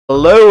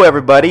Hello,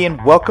 everybody,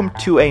 and welcome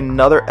to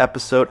another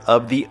episode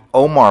of the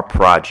Omar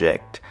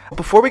Project.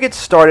 Before we get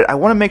started, I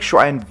want to make sure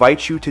I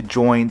invite you to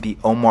join the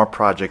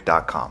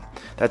omarproject.com.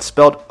 That's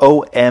spelled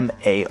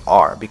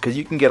O-M-A-R, because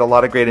you can get a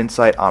lot of great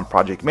insight on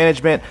project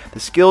management, the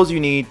skills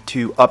you need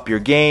to up your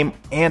game,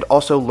 and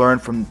also learn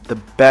from the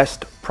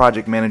best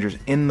project managers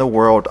in the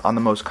world on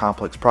the most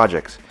complex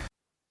projects.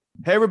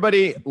 Hey,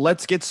 everybody,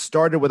 let's get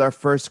started with our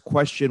first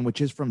question,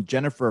 which is from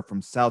Jennifer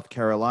from South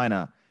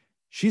Carolina.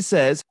 She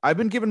says, I've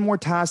been given more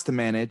tasks to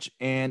manage,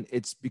 and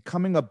it's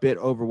becoming a bit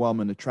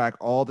overwhelming to track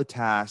all the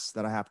tasks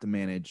that I have to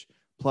manage,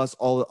 plus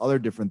all the other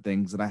different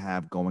things that I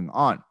have going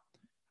on.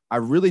 I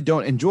really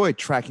don't enjoy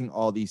tracking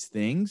all these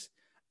things.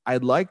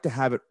 I'd like to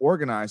have it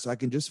organized so I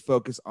can just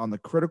focus on the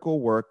critical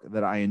work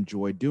that I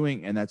enjoy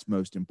doing and that's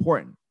most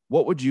important.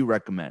 What would you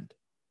recommend?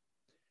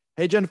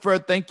 Hey, Jennifer,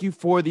 thank you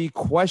for the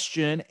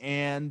question.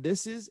 And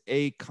this is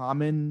a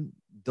common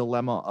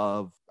dilemma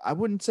of, I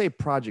wouldn't say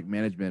project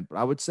management, but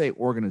I would say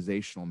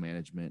organizational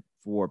management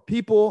for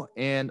people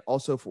and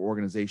also for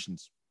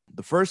organizations.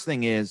 The first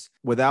thing is,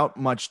 without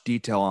much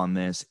detail on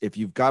this, if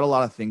you've got a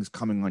lot of things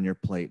coming on your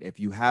plate, if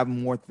you have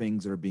more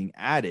things that are being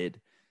added,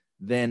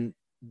 then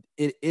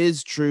it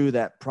is true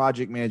that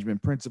project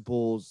management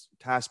principles,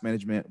 task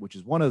management, which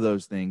is one of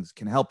those things,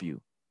 can help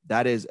you.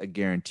 That is a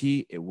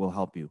guarantee. It will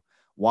help you.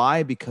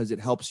 Why? Because it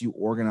helps you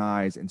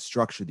organize and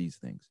structure these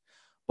things.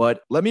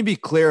 But let me be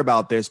clear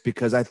about this,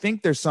 because I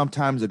think there's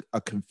sometimes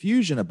a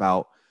confusion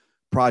about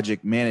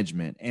project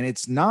management, and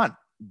it's not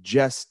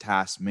just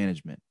task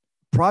management.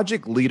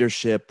 Project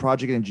leadership,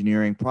 project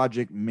engineering,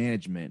 project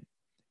management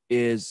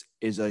is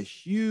a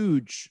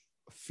huge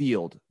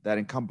field that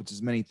encompasses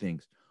many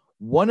things.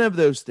 One of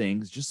those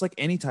things, just like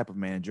any type of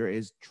manager,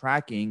 is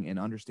tracking and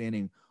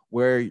understanding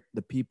where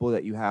the people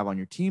that you have on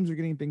your teams are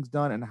getting things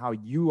done and how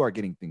you are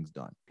getting things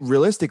done.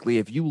 Realistically,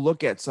 if you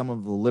look at some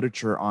of the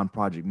literature on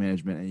project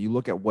management and you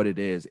look at what it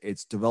is,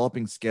 it's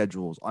developing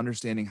schedules,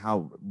 understanding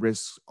how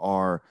risks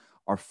are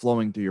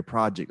flowing through your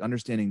project,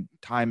 understanding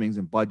timings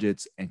and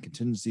budgets and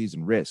contingencies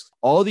and risks.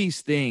 All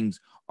these things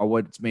are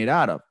what it's made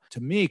out of.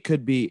 To me, it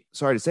could be,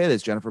 sorry to say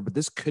this, Jennifer, but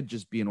this could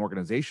just be an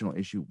organizational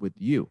issue with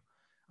you.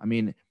 I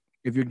mean,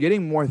 if you're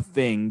getting more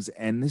things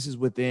and this is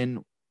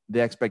within the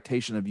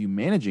expectation of you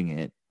managing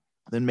it,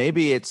 then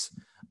maybe it's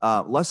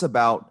less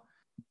about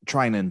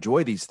trying to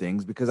enjoy these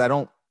things, because I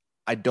don't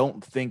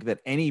think that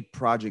any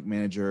project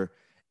manager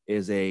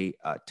is a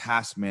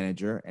task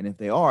manager. And if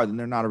they are, then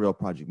they're not a real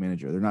project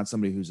manager. They're not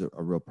somebody who's a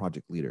real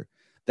project leader.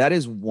 That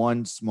is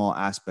one small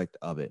aspect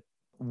of it.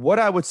 What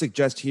I would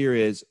suggest here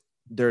is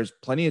there's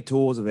plenty of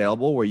tools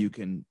available where you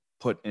can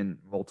put in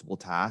multiple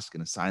tasks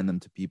and assign them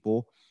to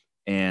people,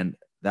 and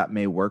that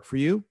may work for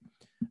you.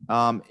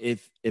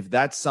 If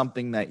that's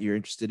something that you're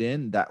interested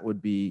in, that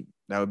would be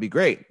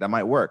great. That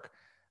might work.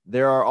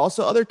 There are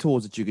also other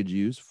tools that you could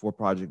use for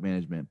project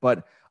management.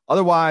 But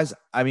otherwise,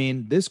 I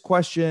mean, this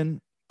question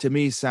to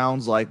me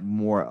sounds like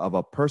more of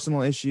a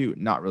personal issue,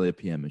 not really a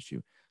PM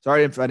issue.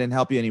 Sorry if I didn't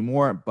help you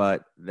anymore,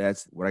 but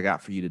that's what I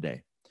got for you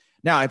today.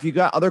 Now, if you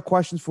got other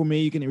questions for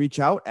me, you can reach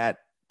out at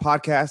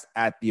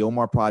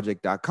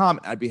podcast@theomarproject.com.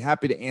 I'd be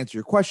happy to answer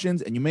your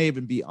questions, and you may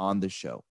even be on the show.